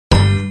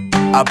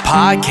a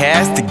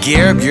podcast to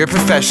gear up your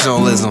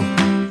professionalism.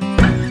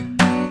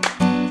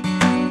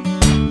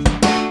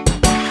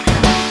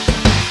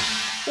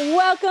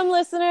 Welcome,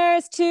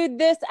 listeners, to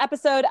this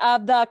episode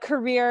of the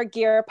Career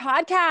Gear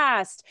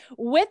Podcast.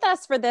 With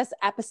us for this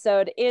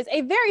episode is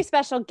a very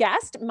special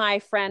guest, my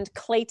friend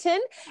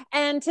Clayton.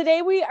 And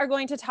today we are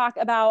going to talk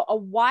about a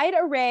wide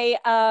array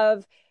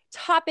of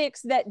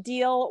topics that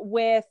deal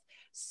with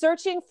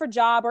searching for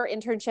job or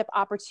internship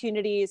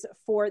opportunities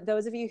for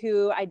those of you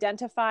who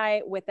identify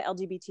with the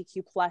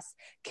LGBTQ plus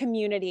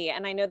community.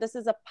 And I know this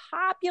is a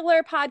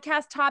popular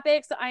podcast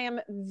topic, so I am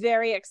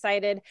very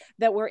excited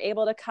that we're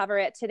able to cover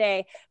it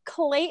today.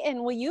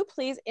 Clayton, will you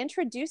please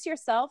introduce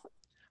yourself?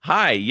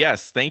 Hi,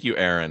 yes, thank you,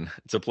 Erin.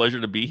 It's a pleasure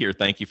to be here.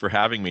 Thank you for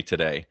having me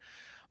today.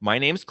 My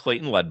name's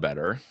Clayton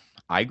Ledbetter.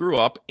 I grew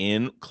up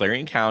in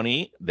Clarion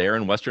County, there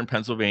in Western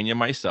Pennsylvania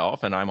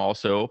myself, and I'm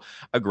also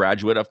a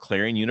graduate of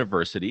Clarion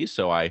University,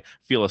 so I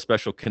feel a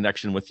special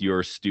connection with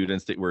your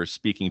students that we're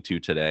speaking to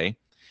today.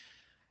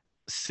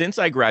 Since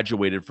I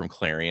graduated from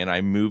Clarion,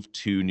 I moved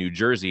to New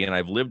Jersey, and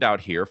I've lived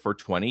out here for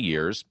 20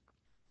 years.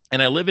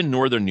 And I live in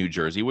northern New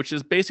Jersey, which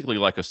is basically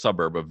like a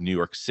suburb of New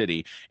York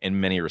City in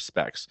many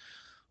respects.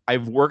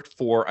 I've worked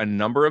for a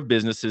number of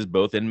businesses,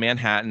 both in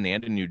Manhattan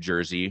and in New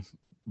Jersey,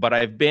 but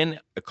I've been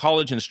a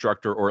college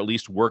instructor, or at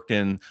least worked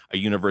in a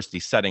university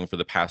setting for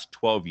the past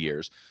 12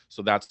 years.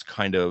 So that's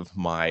kind of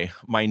my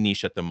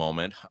niche at the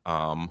moment.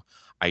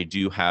 I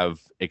do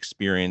have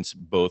experience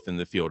both in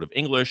the field of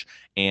English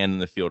and in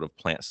the field of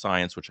plant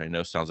science, which I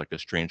know sounds like a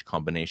strange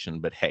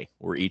combination, but hey,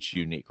 we're each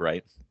unique,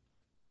 right?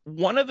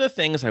 One of the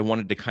things I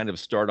wanted to kind of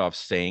start off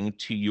saying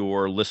to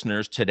your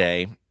listeners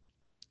today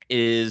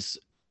is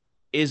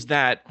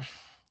that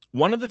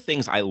one of the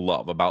things I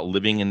love about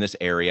living in this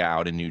area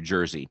out in New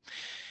Jersey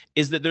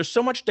is that there's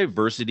so much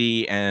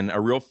diversity and a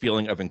real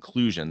feeling of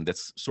inclusion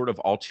that's sort of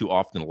all too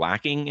often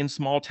lacking in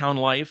small town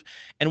life.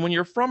 And when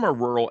you're from a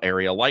rural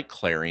area like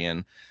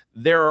Clarion,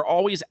 there are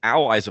always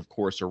allies, of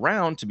course,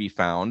 around to be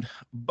found.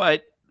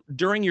 But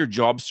during your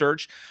job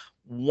search,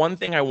 one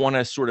thing I want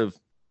to sort of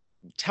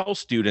tell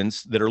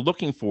students that are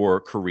looking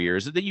for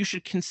careers is that you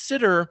should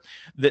consider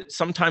that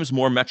sometimes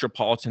more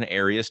metropolitan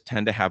areas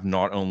tend to have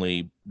not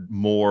only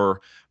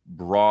more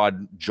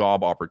broad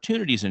job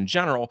opportunities in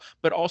general,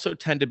 but also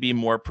tend to be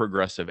more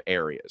progressive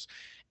areas.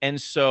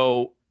 And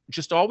so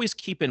just always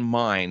keep in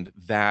mind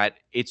that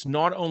it's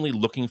not only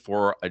looking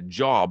for a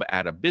job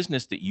at a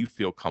business that you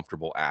feel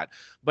comfortable at,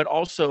 but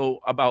also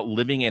about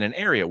living in an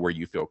area where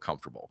you feel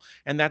comfortable.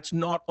 And that's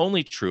not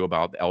only true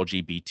about the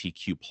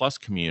LGBTQ plus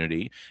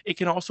community, it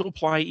can also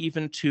apply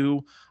even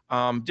to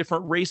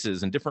different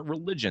races and different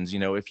religions. You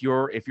know, if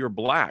you're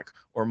Black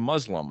or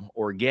Muslim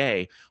or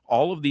gay,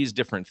 all of these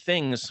different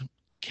things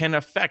can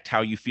affect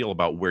how you feel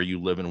about where you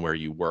live and where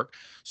you work.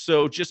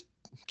 So just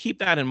keep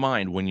that in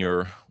mind when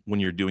you're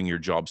doing your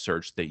job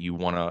search, that you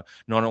want to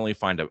not only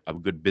find a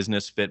good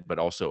business fit, but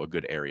also a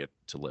good area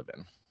to live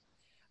in.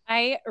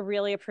 I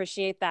really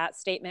appreciate that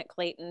statement,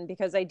 Clayton,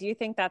 because I do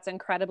think that's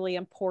incredibly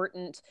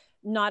important.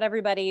 Not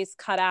everybody's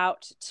cut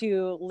out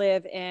to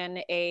live in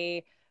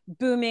a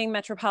booming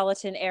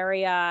metropolitan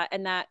area,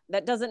 and that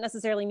doesn't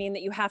necessarily mean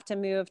that you have to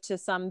move to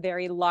some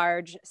very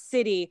large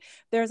city.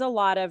 There's a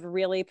lot of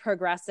really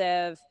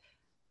progressive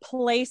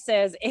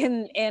places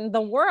in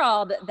the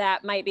world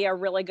that might be a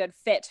really good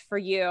fit for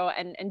you,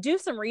 and do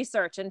some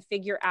research and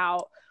figure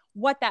out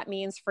what that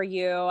means for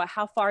you,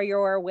 how far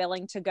you're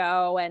willing to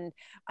go, and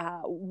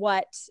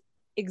what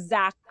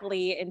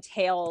exactly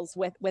entails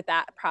with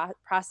that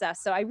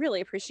process. So I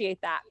really appreciate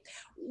that.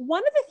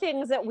 One of the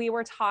things that we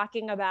were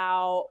talking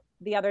about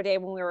the other day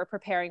when we were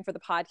preparing for the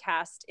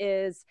podcast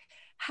is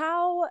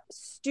how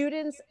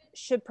students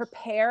should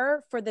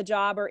prepare for the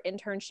job or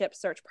internship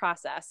search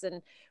process.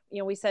 And, you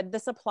know, we said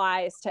this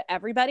applies to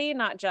everybody,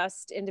 not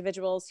just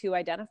individuals who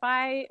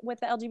identify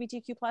with the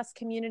LGBTQ plus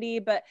community,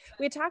 but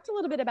we talked a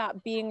little bit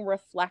about being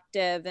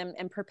reflective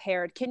and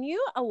prepared. Can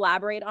you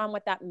elaborate on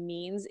what that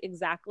means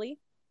exactly?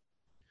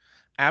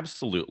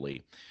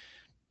 Absolutely.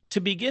 To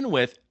begin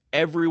with,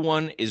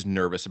 everyone is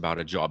nervous about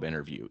a job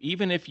interview.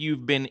 Even if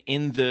you've been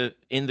in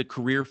the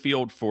career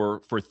field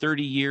for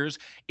 30 years,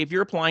 if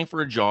you're applying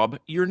for a job,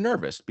 you're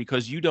nervous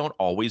because you don't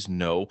always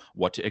know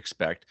what to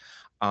expect.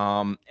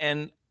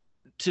 And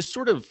to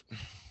sort of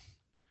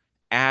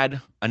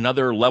add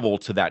another level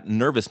to that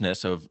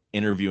nervousness of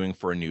interviewing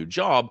for a new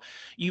job,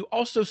 you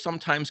also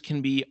sometimes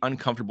can be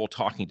uncomfortable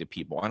talking to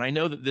people. And I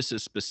know that this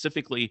is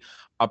specifically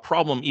a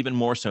problem even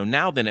more so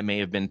now than it may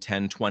have been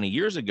 10, 20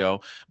 years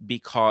ago,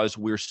 because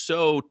we're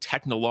so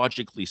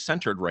technologically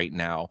centered right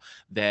now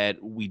that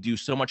we do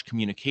so much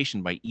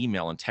communication by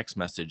email and text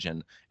message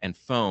and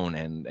phone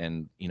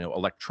and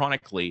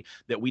electronically,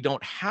 that we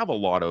don't have a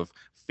lot of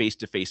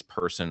face-to-face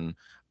person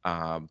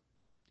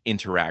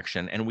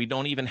interaction, and we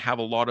don't even have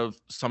a lot of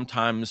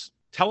sometimes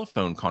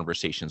telephone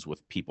conversations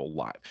with people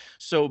live.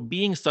 So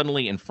being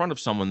suddenly in front of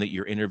someone that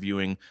you're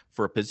interviewing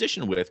for a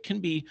position with can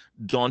be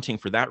daunting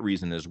for that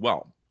reason as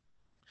well.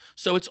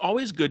 So it's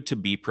always good to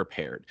be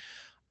prepared.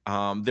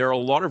 There are a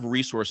lot of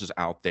resources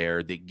out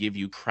there that give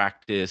you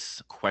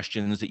practice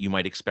questions that you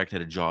might expect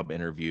at a job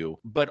interview,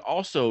 but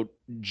also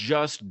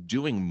just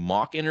doing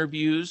mock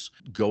interviews,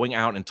 going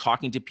out and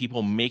talking to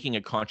people, making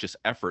a conscious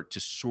effort to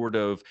sort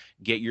of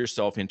get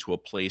yourself into a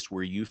place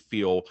where you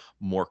feel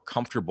more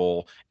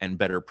comfortable and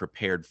better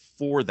prepared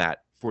for that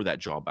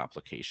job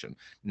application.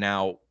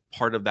 Now,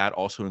 part of that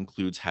also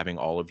includes having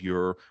all of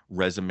your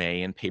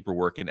resume and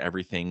paperwork and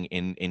everything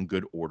in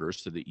good order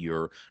so that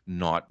you're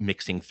not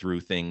mixing through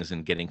things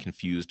and getting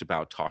confused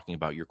about talking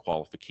about your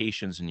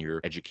qualifications and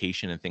your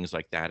education and things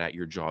like that at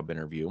your job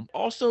interview.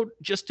 Also,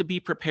 just to be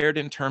prepared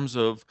in terms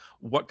of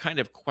what kind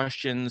of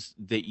questions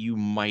that you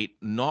might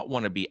not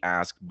want to be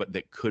asked, but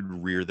that could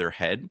rear their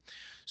head.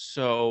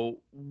 So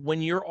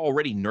when you're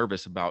already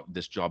nervous about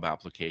this job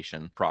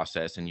application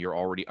process and you're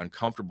already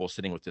uncomfortable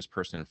sitting with this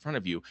person in front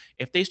of you,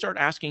 if they start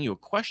asking you a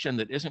question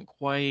that isn't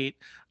quite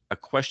a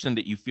question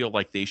that you feel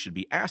like they should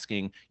be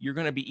asking, you're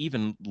going to be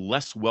even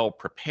less well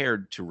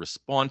prepared to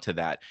respond to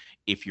that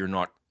if you're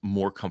not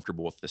more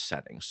comfortable with the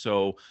setting.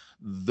 So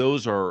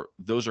those are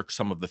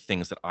some of the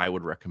things that I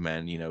would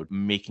recommend,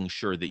 making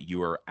sure that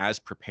you are as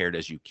prepared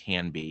as you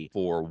can be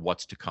for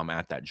what's to come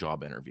at that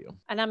job interview.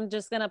 And I'm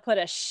just going to put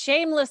a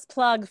shameless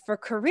plug for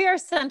career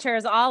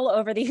centers all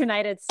over the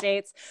United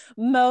States.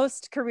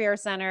 Most career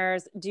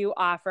centers do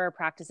offer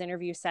practice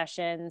interview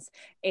sessions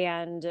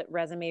and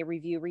resume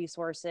review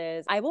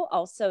resources. I will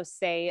also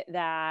say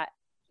that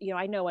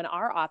I know in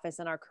our office,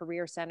 in our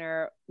career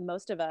center,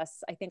 most of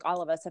us, I think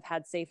all of us have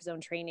had safe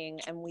zone training,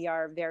 and we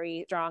are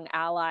very strong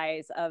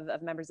allies of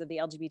members of the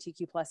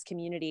LGBTQ plus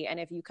community. And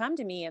if you come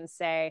to me and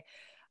say,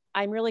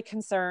 I'm really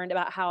concerned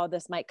about how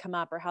this might come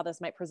up or how this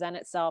might present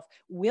itself,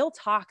 we'll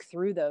talk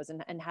through those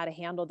and how to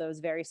handle those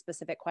very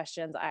specific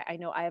questions. I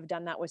know I have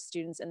done that with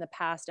students in the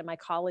past, and my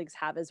colleagues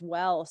have as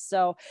well.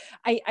 So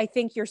I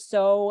think you're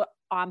so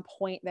on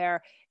point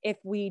there. If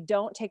we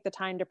don't take the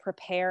time to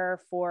prepare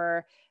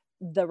for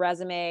the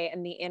resume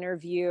and the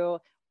interview,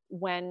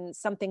 when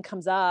something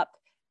comes up,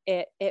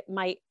 it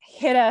might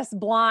hit us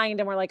blind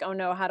and we're like, oh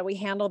no, how do we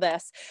handle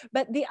this?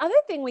 But the other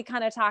thing we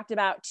kind of talked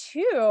about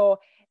too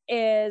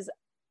is,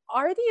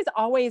 are these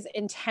always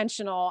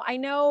intentional? I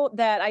know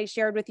that I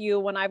shared with you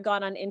when I've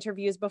gone on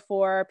interviews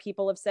before,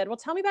 people have said, well,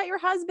 tell me about your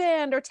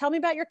husband, or tell me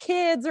about your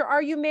kids, or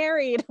are you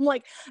married? I'm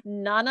like,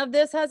 none of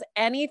this has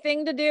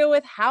anything to do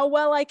with how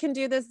well I can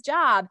do this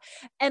job.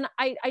 And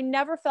I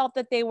never felt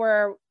that they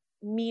were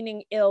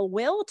meaning ill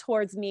will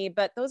towards me,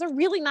 but those are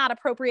really not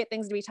appropriate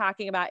things to be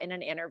talking about in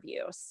an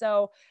interview.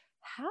 So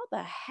how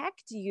the heck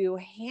do you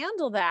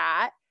handle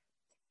that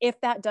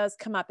if that does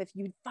come up, if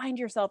you find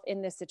yourself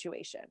in this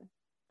situation?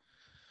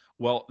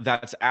 Well,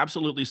 that's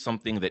absolutely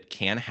something that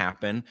can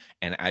happen.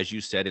 And as you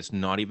said, it's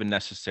not even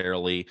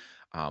necessarily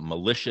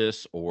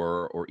malicious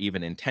or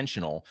even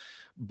intentional.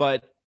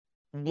 But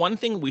one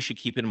thing we should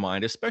keep in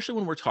mind, especially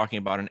when we're talking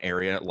about an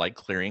area like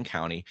Clarion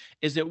County,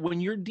 is that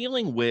when you're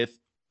dealing with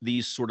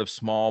these sort of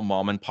small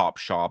mom and pop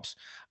shops,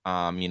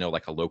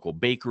 like a local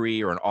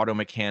bakery or an auto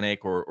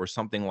mechanic or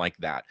something like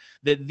that,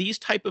 that these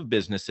type of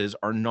businesses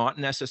are not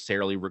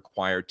necessarily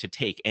required to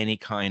take any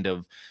kind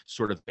of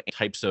sort of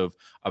types of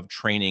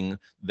training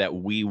that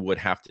we would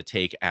have to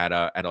take at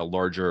a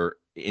larger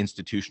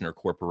institution or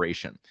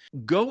corporation.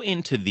 Go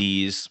into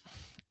these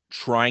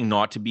trying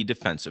not to be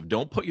defensive.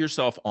 Don't put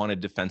yourself on a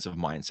defensive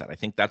mindset. I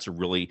think that's a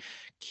really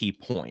key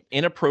point.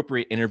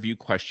 Inappropriate interview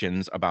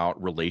questions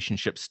about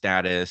relationship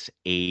status,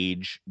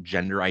 age,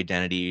 gender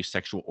identity,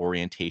 sexual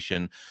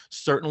orientation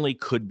certainly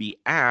could be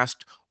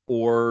asked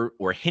or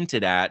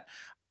hinted at.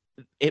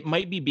 It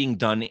might be being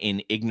done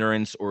in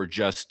ignorance or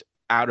just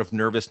out of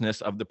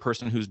nervousness of the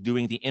person who's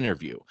doing the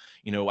interview.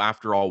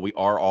 After all, we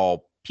are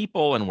all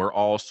people, and we're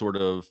all sort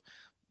of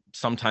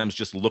sometimes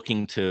just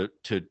looking to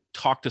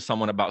talk to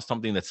someone about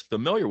something that's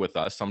familiar with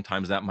us.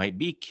 Sometimes that might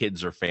be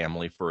kids or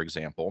family, for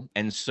example.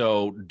 And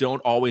so don't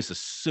always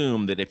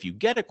assume that if you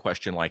get a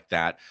question like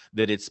that,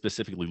 that it's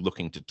specifically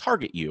looking to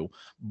target you.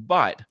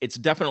 But it's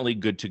definitely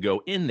good to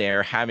go in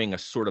there having a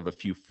sort of a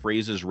few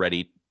phrases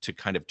ready to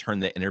kind of turn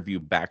the interview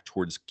back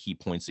towards key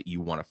points that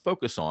you want to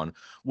focus on,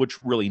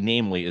 which really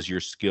namely is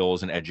your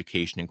skills and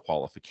education and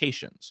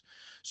qualifications.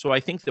 So I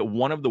think that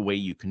one of the way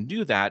you can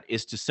do that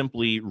is to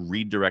simply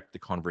redirect the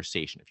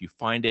conversation. If you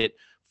find it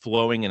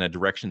flowing in a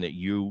direction that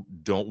you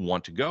don't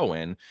want to go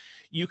in,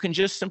 you can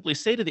just simply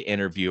say to the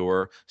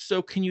interviewer,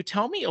 so can you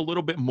tell me a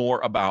little bit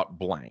more about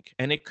blank?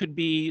 And it could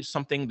be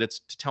something that's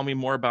to tell me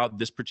more about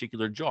this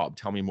particular job,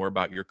 tell me more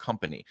about your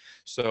company.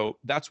 So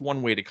that's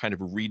one way to kind of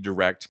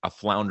redirect a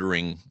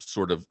floundering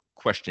sort of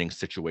questioning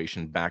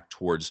situation back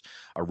towards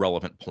a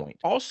relevant point.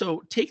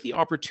 Also, take the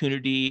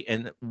opportunity,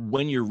 and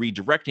when you're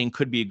redirecting,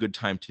 could be a good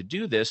time to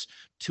do this,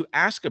 to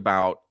ask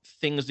about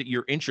things that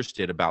you're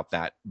interested about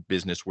that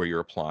business where you're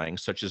applying,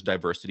 such as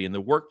diversity in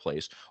the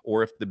workplace,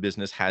 or if the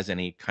business has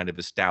any kind of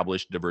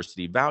established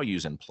diversity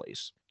values in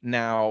place.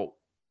 Now,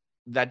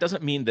 that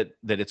doesn't mean that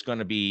it's going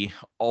to be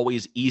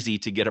always easy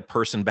to get a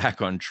person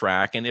back on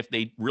track. And if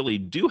they really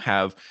do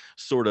have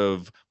sort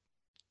of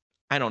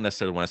I don't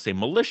necessarily want to say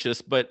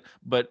malicious, but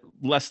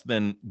less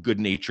than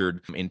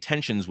good-natured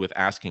intentions with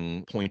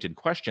asking pointed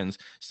questions,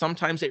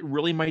 sometimes it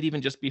really might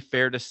even just be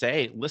fair to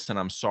say, listen,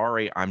 I'm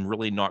sorry, I'm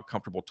really not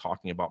comfortable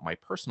talking about my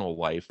personal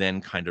life, then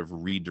kind of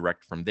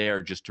redirect from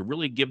there, just to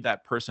really give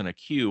that person a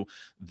cue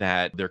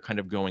that they're kind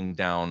of going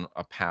down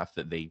a path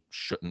that they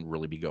shouldn't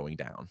really be going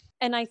down.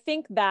 And I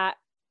think that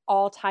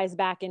all ties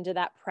back into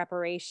that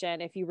preparation.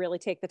 If you really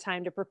take the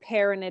time to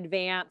prepare in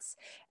advance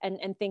and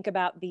think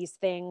about these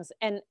things.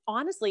 And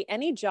honestly,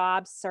 any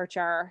job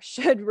searcher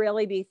should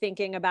really be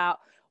thinking about,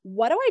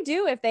 what do I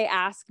do if they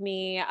ask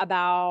me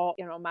about,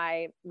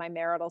 my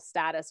marital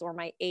status or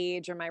my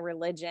age or my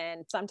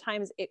religion?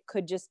 Sometimes it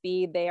could just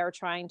be they are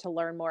trying to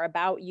learn more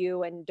about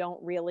you and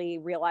don't really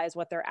realize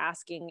what they're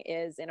asking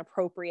is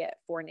inappropriate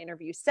for an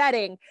interview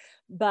setting.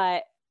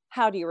 But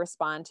how do you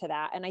respond to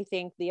that? And I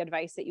think the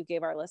advice that you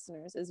gave our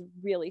listeners is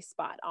really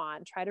spot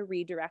on. Try to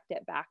redirect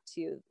it back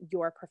to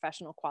your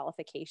professional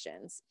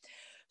qualifications.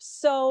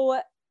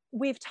 So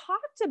we've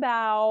talked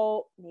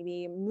about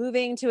maybe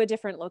moving to a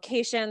different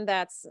location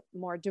that's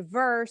more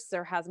diverse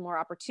or has more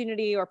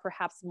opportunity or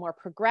perhaps more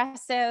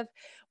progressive.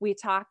 We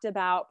talked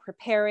about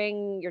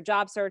preparing your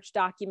job search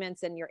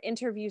documents and your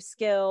interview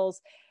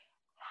skills.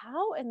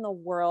 How in the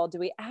world do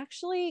we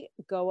actually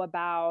go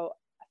about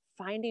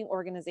finding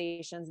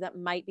organizations that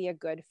might be a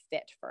good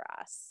fit for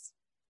us?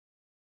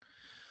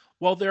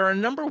 Well, there are a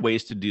number of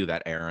ways to do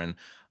that, Erin.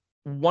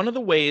 One of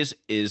the ways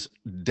is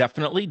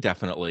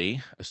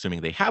definitely,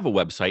 assuming they have a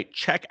website,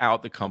 check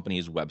out the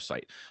company's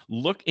website.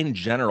 Look in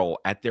general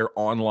at their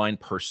online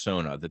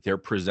persona that they're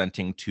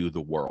presenting to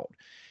the world.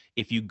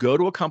 If you go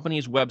to a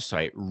company's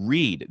website,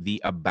 read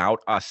the About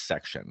Us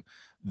section.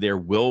 There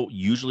will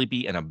usually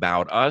be an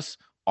About Us,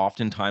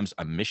 oftentimes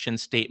a mission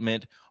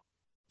statement,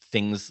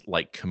 things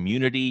like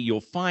community.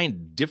 You'll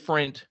find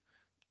different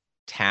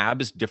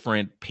tabs,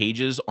 different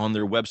pages on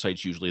their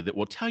websites usually that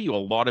will tell you a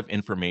lot of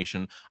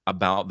information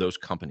about those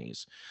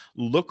companies.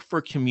 Look for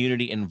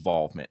community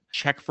involvement.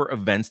 Check for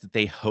events that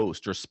they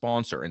host or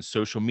sponsor, and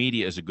social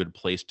media is a good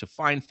place to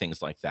find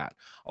things like that.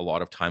 A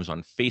lot of times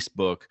on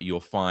Facebook,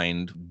 you'll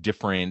find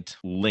different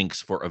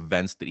links for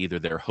events that either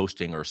they're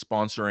hosting or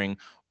sponsoring,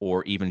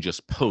 or even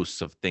just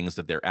posts of things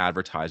that they're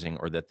advertising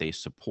or that they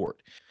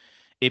support.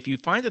 If you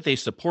find that they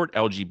support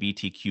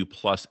LGBTQ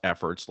plus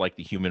efforts like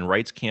the Human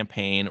Rights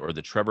Campaign or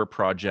the Trevor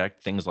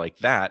Project, things like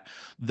that,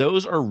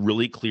 those are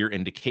really clear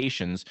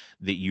indications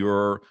that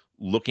you're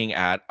looking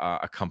at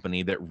a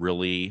company that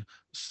really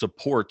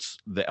supports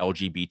the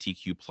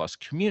LGBTQ plus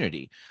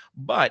community.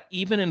 But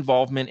even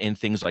involvement in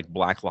things like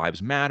Black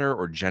Lives Matter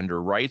or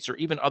gender rights or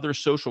even other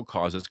social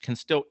causes can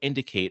still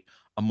indicate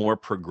a more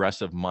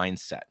progressive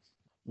mindset.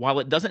 While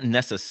it doesn't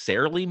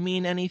necessarily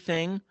mean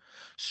anything,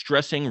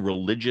 stressing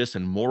religious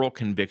and moral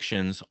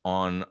convictions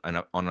on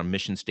a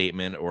mission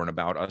statement or an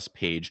About Us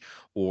page,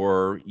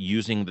 or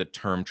using the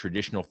term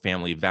traditional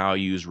family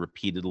values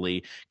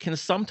repeatedly, can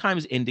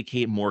sometimes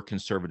indicate more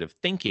conservative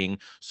thinking.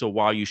 So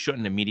while you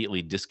shouldn't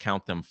immediately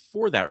discount them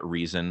for that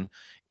reason,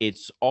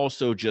 it's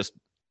also just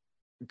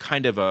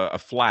kind of a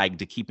flag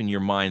to keep in your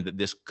mind that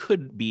this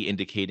could be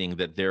indicating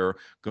that they're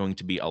going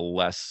to be a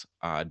less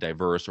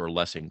diverse or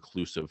less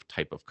inclusive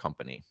type of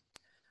company.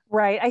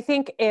 Right. I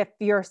think if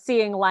you're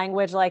seeing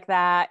language like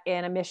that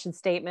in a mission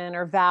statement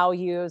or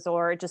values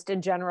or just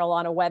in general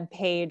on a web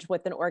page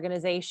with an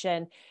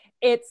organization,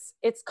 it's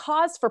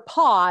cause for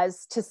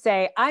pause to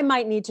say, I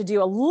might need to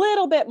do a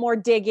little bit more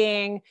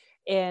digging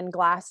in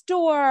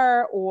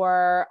Glassdoor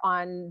or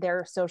on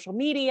their social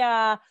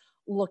media,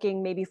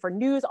 looking maybe for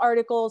news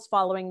articles,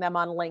 following them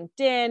on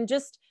LinkedIn,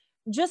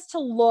 just to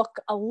look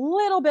a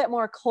little bit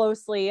more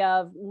closely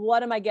of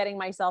what am I getting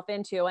myself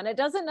into. And it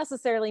doesn't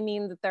necessarily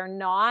mean that they're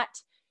not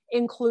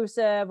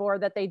inclusive or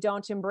that they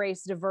don't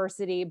embrace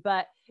diversity,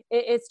 but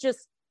it's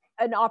just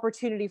an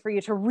opportunity for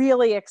you to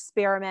really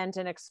experiment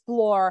and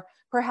explore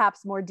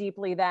perhaps more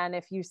deeply than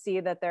if you see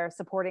that they're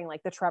supporting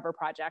like the Trevor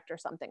Project or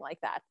something like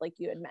that, like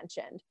you had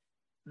mentioned.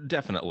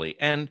 Definitely.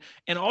 And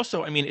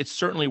also, I mean, it's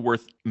certainly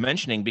worth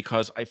mentioning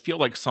because I feel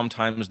like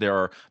sometimes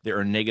there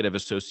are negative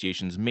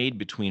associations made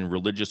between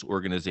religious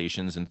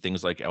organizations and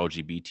things like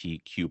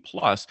LGBTQ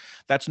plus.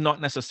 That's not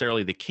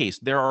necessarily the case.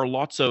 There are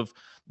lots of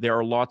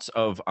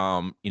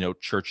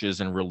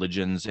churches and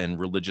religions and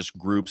religious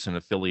groups and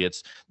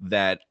affiliates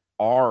that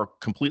are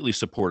completely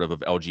supportive of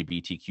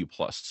LGBTQ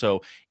plus.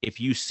 So if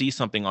you see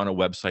something on a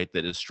website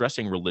that is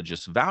stressing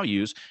religious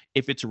values,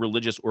 if it's a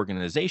religious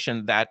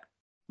organization, that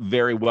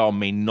very well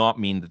may not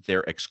mean that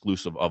they're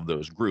exclusive of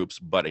those groups.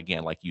 But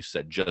again, like you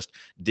said, just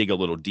dig a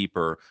little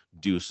deeper,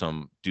 do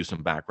some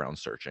background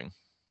searching.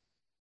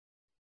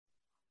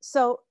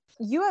 So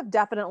you have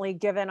definitely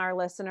given our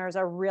listeners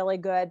a really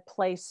good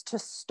place to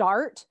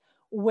start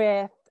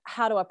with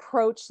how to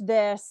approach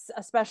this,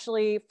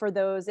 especially for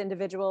those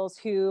individuals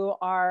who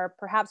are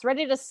perhaps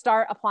ready to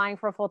start applying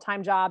for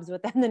full-time jobs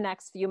within the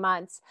next few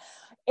months.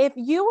 If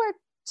you were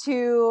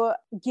to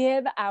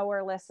give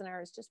our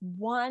listeners just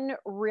one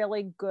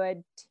really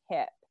good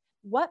tip,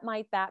 what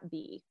might that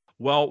be?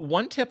 Well,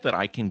 one tip that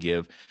I can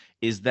give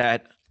is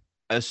that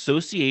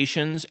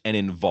Associations and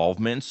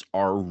involvements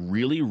are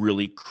really,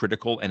 really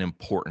critical and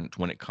important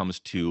when it comes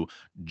to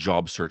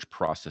job search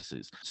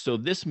processes. So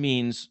this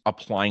means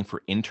applying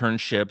for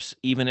internships,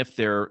 even if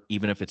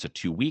it's a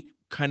 2-week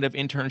kind of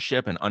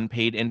internship, an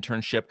unpaid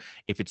internship.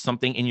 If it's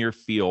something in your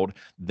field,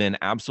 then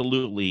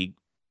absolutely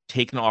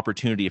take an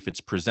opportunity if it's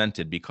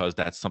presented, because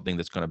that's something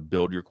that's going to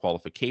build your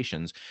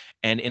qualifications.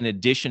 And in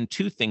addition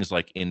to things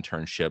like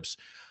internships,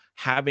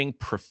 having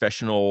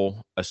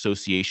professional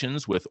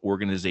associations with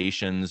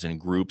organizations and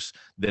groups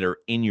that are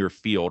in your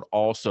field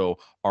also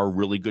are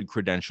really good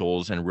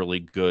credentials and really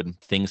good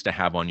things to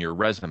have on your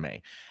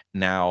resume.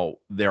 Now,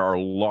 there are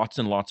lots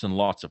and lots and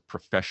lots of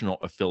professional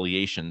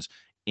affiliations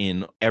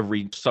in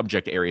every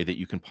subject area that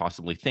you can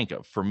possibly think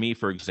of. For me,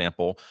 for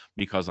example,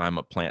 because I'm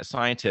a plant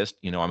scientist,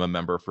 I'm a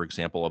member, for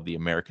example, of the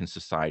American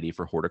Society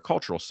for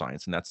Horticultural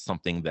Science, and that's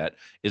something that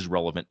is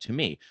relevant to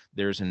me.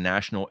 There's a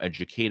National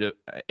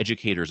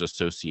Educators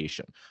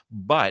Association.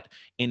 But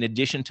in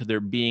addition to there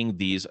being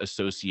these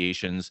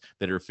associations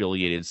that are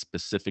affiliated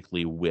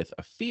specifically with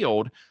a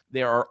field,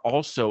 there are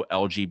also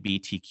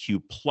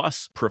LGBTQ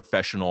plus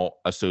professional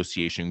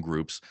association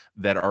groups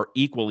that are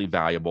equally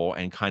valuable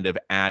and kind of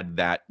add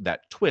that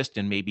twist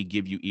and maybe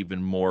give you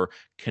even more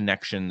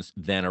connections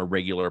than a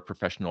regular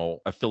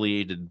professional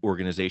affiliated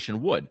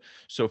organization would.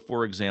 So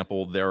for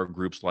example, there are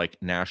groups like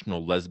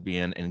National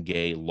Lesbian and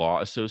Gay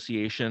Law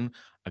Association,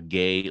 a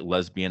Gay,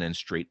 Lesbian, and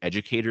Straight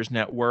Educators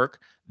Network.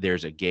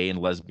 There's a Gay and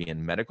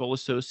Lesbian Medical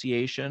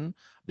Association.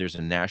 There's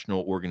a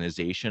national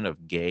organization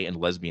of gay and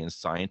lesbian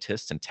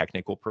scientists and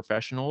technical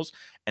professionals.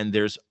 And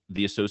there's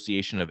the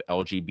Association of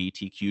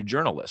LGBTQ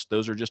Journalists.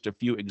 Those are just a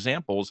few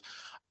examples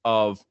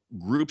of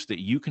groups that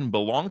you can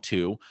belong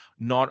to,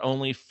 not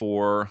only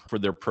for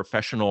their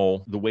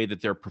professional, the way that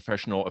their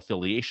professional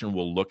affiliation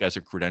will look as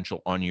a credential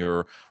on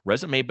your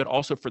resume, but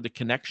also for the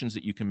connections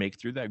that you can make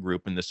through that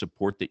group and the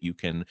support that you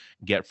can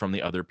get from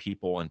the other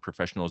people and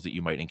professionals that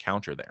you might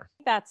encounter there.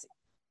 That's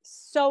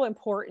so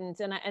important,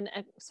 and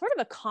sort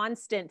of a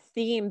constant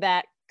theme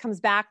that comes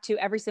back to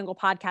every single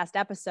podcast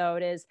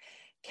episode is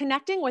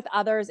connecting with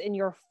others in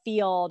your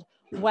field,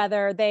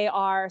 whether they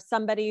are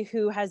somebody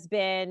who has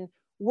been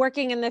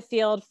working in the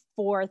field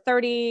for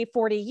 30,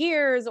 40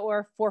 years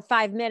or for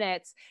 5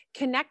 minutes.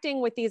 Connecting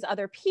with these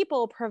other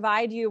people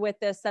provide you with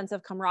this sense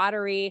of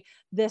camaraderie,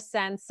 this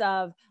sense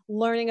of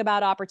learning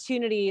about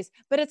opportunities,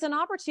 but it's an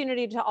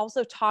opportunity to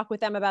also talk with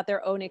them about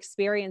their own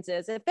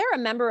experiences. If they're a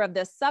member of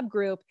this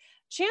subgroup,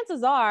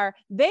 chances are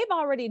they've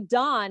already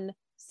done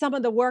some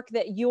of the work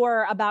that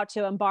you're about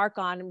to embark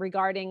on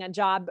regarding a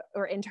job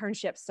or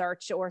internship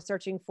search or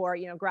searching for,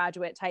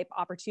 graduate type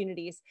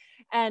opportunities.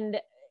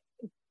 And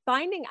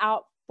finding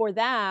out for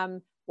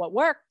them what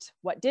worked,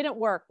 what didn't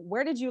work,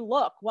 where did you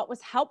look, what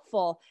was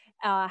helpful,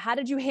 how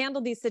did you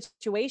handle these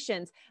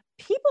situations?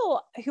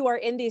 People who are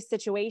in these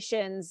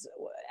situations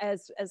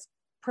as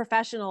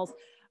professionals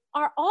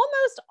are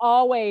almost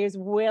always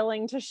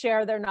willing to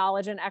share their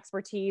knowledge and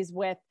expertise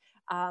with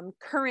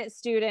current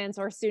students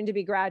or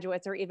soon-to-be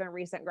graduates or even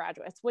recent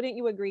graduates. Wouldn't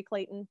you agree,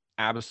 Clayton?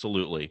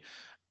 Absolutely.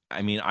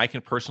 I mean, I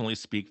can personally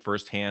speak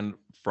firsthand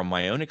from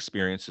my own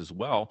experience as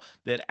well,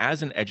 that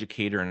as an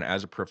educator and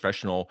as a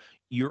professional,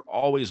 you're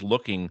always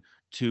looking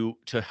to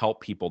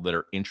help people that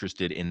are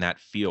interested in that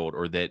field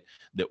or that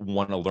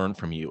want to learn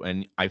from you.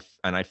 And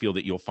I feel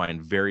that you'll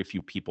find very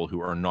few people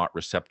who are not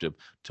receptive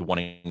to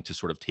wanting to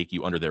sort of take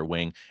you under their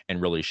wing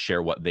and really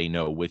share what they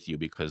know with you,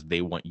 because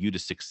they want you to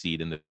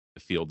succeed in the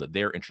field that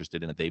they're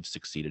interested in, that they've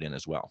succeeded in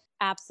as well.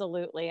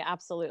 Absolutely.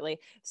 Absolutely.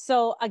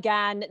 So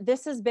again,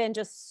 this has been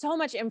just so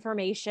much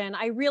information.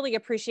 I really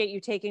appreciate you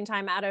taking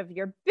time out of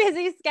your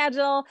busy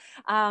schedule.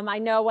 I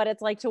know what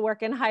it's like to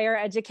work in higher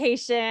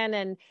education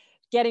and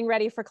getting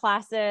ready for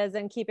classes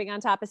and keeping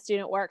on top of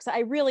student work. So I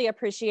really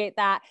appreciate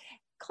that.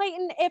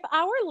 Clayton, if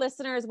our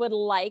listeners would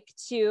like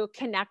to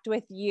connect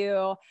with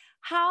you,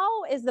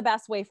 how is the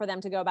best way for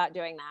them to go about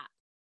doing that?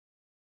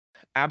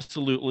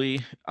 Absolutely.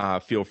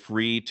 Feel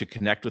free to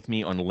connect with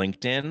me on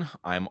LinkedIn.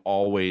 I'm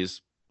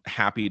always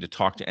happy to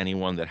talk to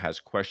anyone that has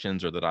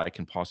questions or that I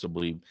can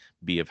possibly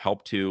be of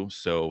help to.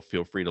 So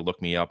feel free to look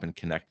me up and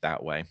connect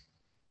that way.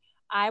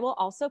 I will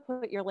also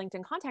put your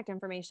LinkedIn contact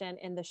information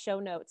in the show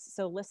notes.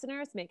 So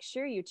listeners, make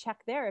sure you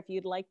check there if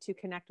you'd like to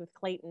connect with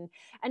Clayton.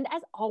 And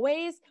as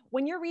always,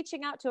 when you're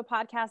reaching out to a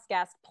podcast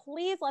guest,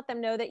 please let them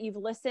know that you've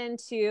listened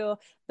to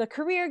the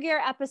Career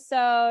Gear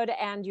episode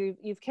and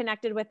you've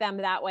connected with them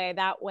that way.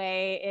 That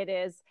way it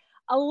is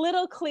a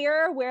little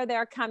clearer where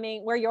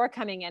you're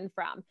coming in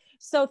from.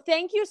 So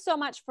thank you so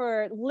much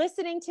for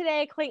listening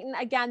today, Clayton.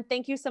 Again,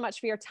 thank you so much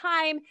for your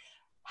time.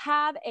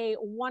 Have a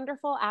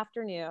wonderful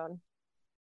afternoon.